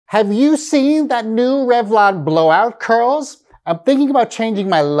Have you seen that new Revlon Blowout curls? I'm thinking about changing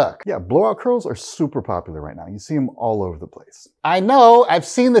my look. Yeah, blowout curls are super popular right now. You see them all over the place. I know, I've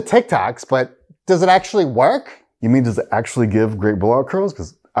seen the TikToks, but does it actually work? You mean, does it actually give great blowout curls?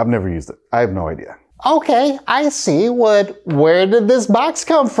 Because I've never used it. I have no idea. Okay, I see. Where did this box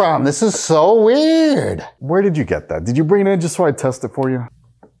come from? This is so weird. Where did you get that? Did you bring it in just so I test it for you?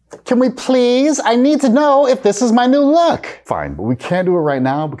 Can we please? I need to know if this is my new look. Fine, but we can't do it right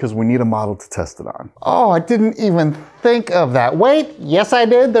now because we need a model to test it on. Oh, I didn't even think of that. Wait, yes I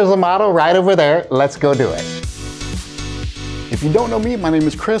did. There's a model right over there. Let's go do it. If you don't know me, my name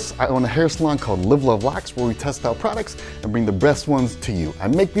is Chris. I own a hair salon called Live Love Locks where we test out products and bring the best ones to you. I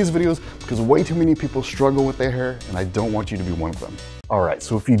make these videos because way too many people struggle with their hair and I don't want you to be one of them. All right,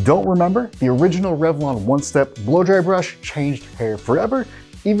 so if you don't remember, the original Revlon one-step blow dry brush changed hair forever,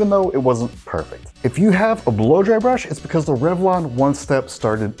 even though it wasn't perfect. If you have a blow dry brush, it's because the Revlon One Step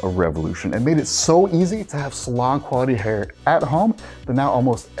started a revolution and made it so easy to have salon quality hair at home that now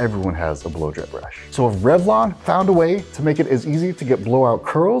almost everyone has a blow dry brush. So if Revlon found a way to make it as easy to get blowout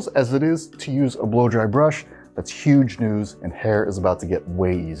curls as it is to use a blow dry brush, that's huge news and hair is about to get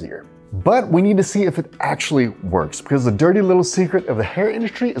way easier. But we need to see if it actually works, because the dirty little secret of the hair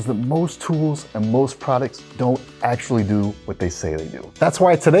industry is that most tools and most products don't actually do what they say they do. That's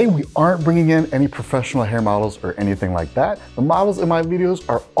why today we aren't bringing in any professional hair models or anything like that. The models in my videos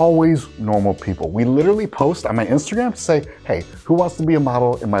are always normal people. We literally post on my Instagram to say, hey, who wants to be a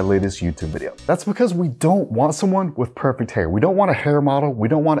model in my latest YouTube video? That's because we don't want someone with perfect hair. We don't want a hair model. We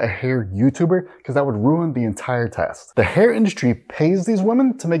don't want a hair YouTuber, because that would ruin the entire test. The hair industry pays these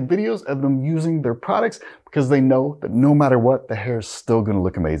women to make videos of them using their products because they know that no matter what, the hair is still going to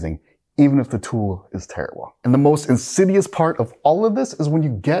look amazing, even if the tool is terrible. And the most insidious part of all of this is when you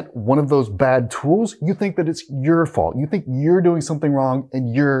get one of those bad tools, you think that it's your fault. You think you're doing something wrong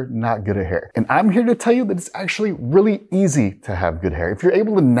and you're not good at hair. And I'm here to tell you that it's actually really easy to have good hair. If you're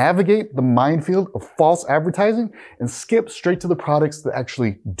able to navigate the minefield of false advertising and skip straight to the products that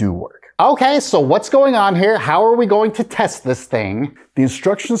actually do work. Okay, so what's going on here? How are we going to test this thing? The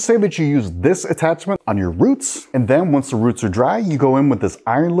instructions say that you use this attachment on your roots, and then once the roots are dry, you go in with this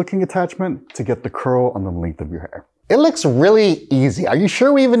iron-looking attachment to get the curl on the length of your hair. It looks really easy. Are you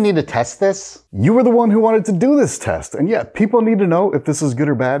sure we even need to test this? You were the one who wanted to do this test, and yeah, people need to know if this is good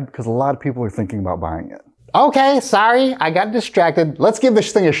or bad because a lot of people are thinking about buying it. Okay, sorry, I got distracted. Let's give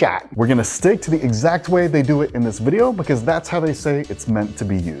this thing a shot. We're gonna stick to the exact way they do it in this video because that's how they say it's meant to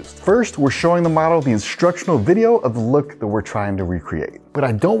be used. First, we're showing the model the instructional video of the look that we're trying to recreate. But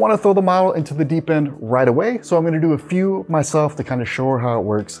I don't wanna throw the model into the deep end right away, so I'm gonna do a few myself to kind of show her how it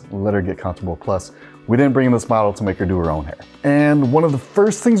works, let her get comfortable. Plus, we didn't bring in this model to make her do her own hair. And one of the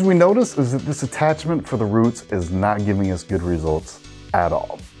first things we notice is that this attachment for the roots is not giving us good results at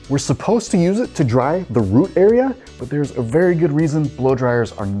all. We're supposed to use it to dry the root area, but there's a very good reason blow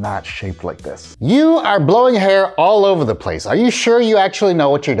dryers are not shaped like this. You are blowing hair all over the place. Are you sure you actually know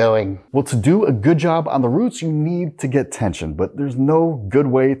what you're doing? Well, to do a good job on the roots, you need to get tension, but there's no good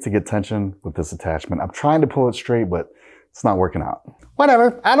way to get tension with this attachment. I'm trying to pull it straight, but it's not working out.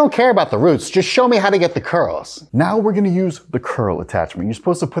 Whatever, I don't care about the roots. Just show me how to get the curls. Now we're gonna use the curl attachment. You're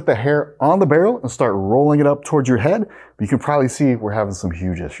supposed to put the hair on the barrel and start rolling it up towards your head, but you can probably see we're having some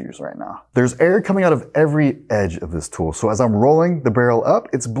huge issues right now. There's air coming out of every edge of this tool, so as I'm rolling the barrel up,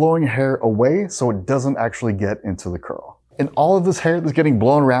 it's blowing hair away so it doesn't actually get into the curl. And all of this hair that's getting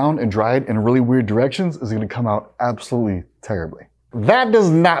blown around and dried in really weird directions is gonna come out absolutely terribly. That does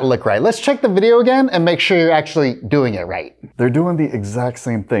not look right. Let's check the video again and make sure you're actually doing it right. They're doing the exact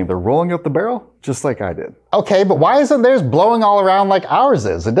same thing. They're rolling up the barrel just like I did. Okay, but why isn't theirs blowing all around like ours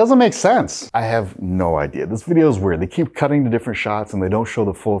is? It doesn't make sense. I have no idea. This video is weird. They keep cutting to different shots and they don't show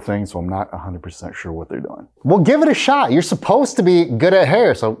the full thing, so I'm not 100% sure what they're doing. Well, give it a shot. You're supposed to be good at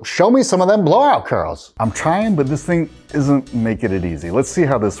hair, so show me some of them blowout curls. I'm trying, but this thing isn't making it easy. Let's see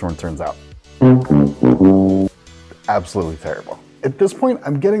how this one turns out. Absolutely terrible. At this point,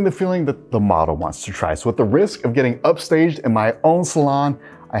 I'm getting the feeling that the model wants to try. So at the risk of getting upstaged in my own salon,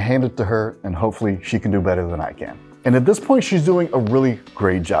 I hand it to her and hopefully she can do better than I can. And at this point, she's doing a really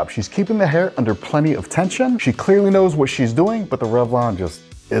great job. She's keeping the hair under plenty of tension. She clearly knows what she's doing, but the Revlon just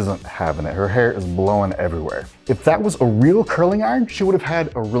isn't having it. Her hair is blowing everywhere. If that was a real curling iron, she would have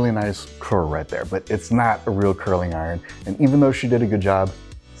had a really nice curl right there, but it's not a real curling iron. And even though she did a good job,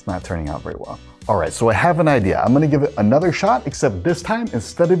 it's not turning out very well. All right, so I have an idea. I'm gonna give it another shot, except this time,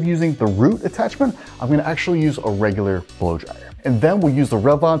 instead of using the root attachment, I'm gonna actually use a regular blow dryer. And then we'll use the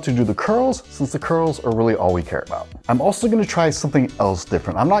Revlon to do the curls, since the curls are really all we care about. I'm also gonna try something else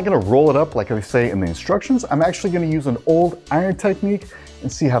different. I'm not gonna roll it up like they say in the instructions. I'm actually gonna use an old iron technique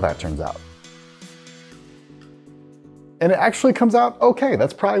and see how that turns out. And it actually comes out okay.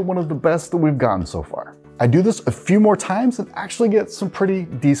 That's probably one of the best that we've gotten so far. I do this a few more times and actually get some pretty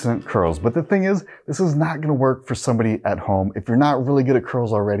decent curls. But the thing is, this is not gonna work for somebody at home. If you're not really good at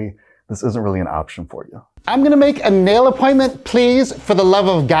curls already, this isn't really an option for you. I'm gonna make a nail appointment. Please, for the love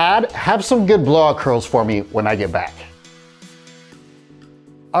of God, have some good blowout curls for me when I get back.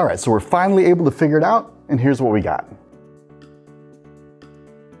 All right, so we're finally able to figure it out, and here's what we got.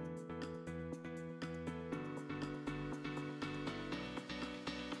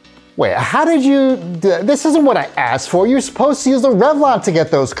 Wait, how did you do? This isn't what I asked for. You're supposed to use the Revlon to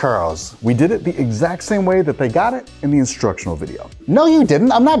get those curls. We did it the exact same way that they got it in the instructional video. No, you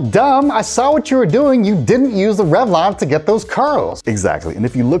didn't. I'm not dumb. I saw what you were doing. You didn't use the Revlon to get those curls. Exactly, and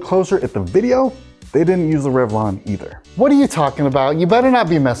if you look closer at the video, they didn't use the Revlon either. What are you talking about? You better not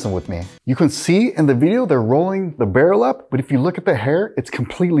be messing with me. You can see in the video they're rolling the barrel up, but if you look at the hair, it's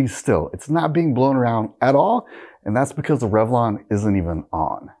completely still. It's not being blown around at all, and that's because the Revlon isn't even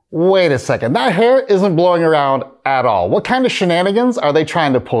on. Wait a second, that hair isn't blowing around at all. What kind of shenanigans are they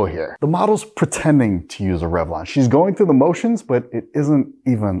trying to pull here? The model's pretending to use a Revlon. She's going through the motions, but it isn't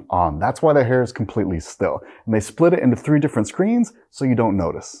even on. That's why the hair is completely still. And they split it into 3 different screens so you don't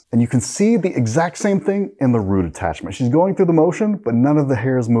notice. And you can see the exact same thing in the root attachment. She's going through the motion, but none of the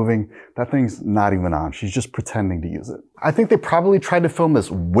hair is moving. That thing's not even on. She's just pretending to use it. I think they probably tried to film this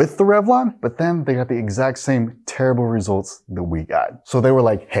with the Revlon, but then they got the exact same terrible results that we got. So they were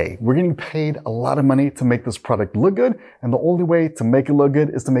like, hey, we're getting paid a lot of money to make this product look good, and the only way to make it look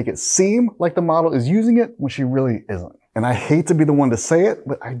good is to make it seem like the model is using it when she really isn't. And I hate to be the one to say it,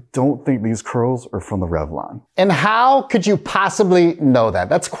 but I don't think these curls are from the Revlon. And how could you possibly know that?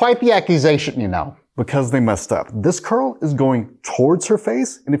 That's quite the accusation, you know. Because they messed up. This curl is going towards her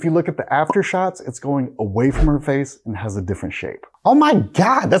face, and if you look at the after shots, it's going away from her face and has a different shape. Oh my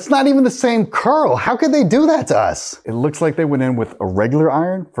God, that's not even the same curl. How could they do that to us? It looks like they went in with a regular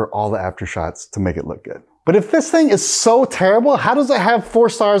iron for all the after shots to make it look good. But if this thing is so terrible, how does it have 4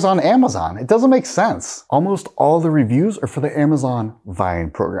 stars on Amazon? It doesn't make sense. Almost all the reviews are for the Amazon Vine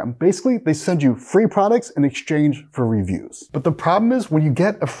program. Basically, they send you free products in exchange for reviews. But the problem is when you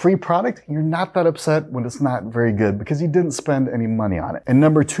get a free product, you're not that upset when it's not very good because you didn't spend any money on it. And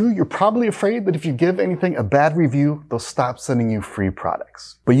number 2, you're probably afraid that if you give anything a bad review, they'll stop sending you free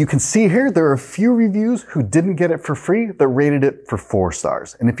products. But you can see here, there are a few reviews who didn't get it for free that rated it for 4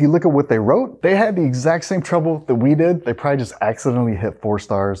 stars. And if you look at what they wrote, they had the exact same trouble that we did. They probably just accidentally hit 4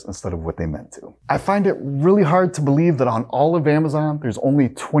 stars instead of what they meant to. I find it really hard to believe that on all of Amazon, there's only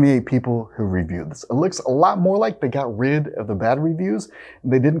 28 people who reviewed this. It looks a lot more like they got rid of the bad reviews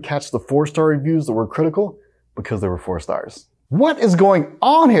and they didn't catch the 4-star reviews that were critical because they were 4 stars. What is going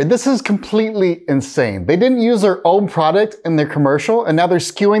on here? This is completely insane. They didn't use their own product in their commercial and now they're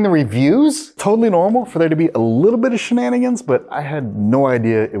skewing the reviews? Totally normal for there to be a little bit of shenanigans, but I had no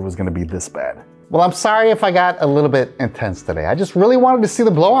idea it was gonna be this bad. Well, I'm sorry if I got a little bit intense today. I just really wanted to see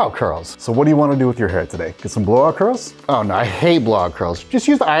the blowout curls. So what do you want to do with your hair today? Get some blowout curls? Oh no, I hate blowout curls. Just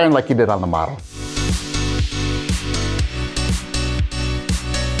use the iron like you did on the model.